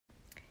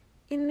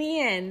In the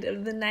end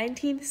of the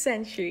 19th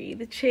century,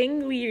 the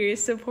Qing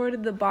leaders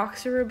supported the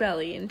Boxer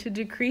Rebellion to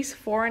decrease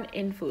foreign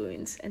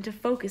influence and to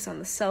focus on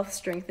the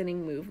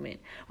self-strengthening movement,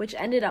 which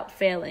ended up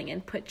failing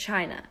and put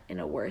China in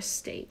a worse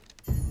state.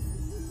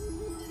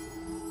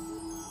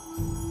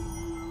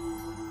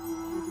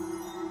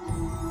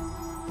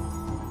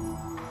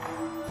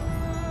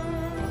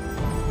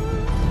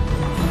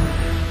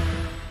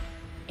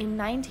 In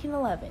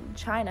 1911,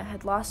 China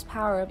had lost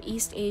power of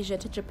East Asia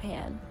to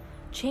Japan.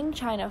 Qing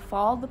China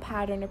followed the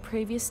pattern of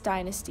previous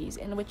dynasties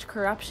in which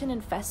corruption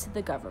infested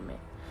the government.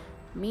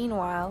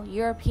 Meanwhile,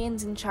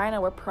 Europeans in China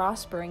were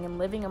prospering and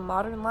living a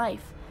modern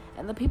life,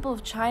 and the people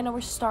of China were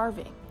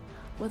starving.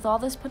 With all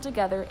this put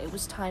together, it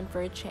was time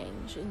for a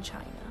change in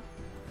China.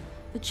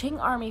 The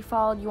Qing army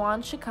followed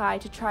Yuan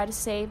Shikai to try to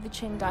save the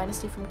Qing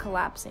dynasty from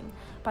collapsing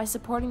by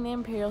supporting the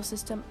imperial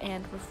system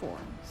and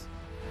reforms.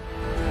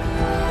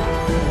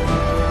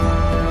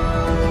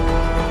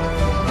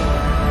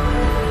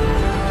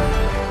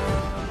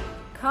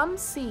 Come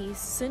see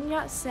Sun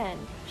Yat-sen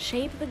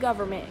shape the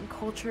government and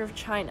culture of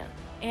China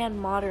and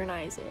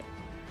modernize it.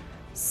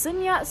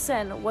 Sun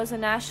Yat-sen was a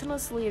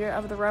nationalist leader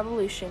of the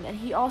revolution, and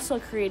he also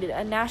created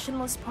a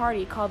nationalist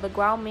party called the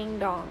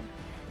Kuomintang.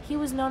 He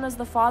was known as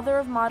the father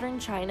of modern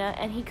China,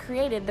 and he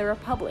created the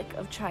Republic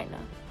of China.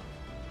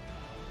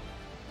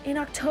 In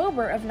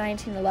October of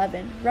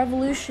 1911,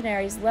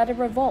 revolutionaries led a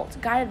revolt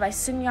guided by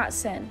Sun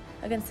Yat-sen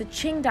against the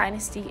Qing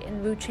dynasty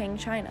in Wuchang,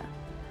 China.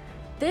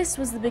 This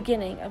was the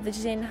beginning of the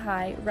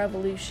Xinhai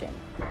Revolution,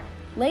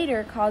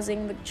 later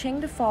causing the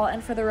Qing to fall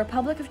and for the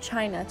Republic of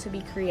China to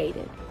be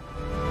created.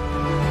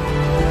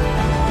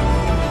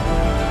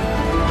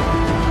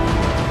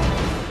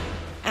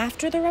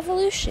 After the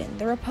revolution,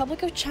 the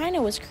Republic of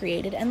China was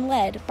created and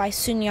led by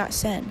Sun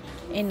Yat-sen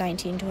in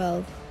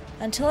 1912,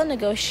 until a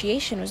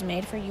negotiation was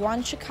made for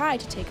Yuan Shikai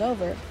to take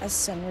over as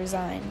Sun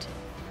resigned.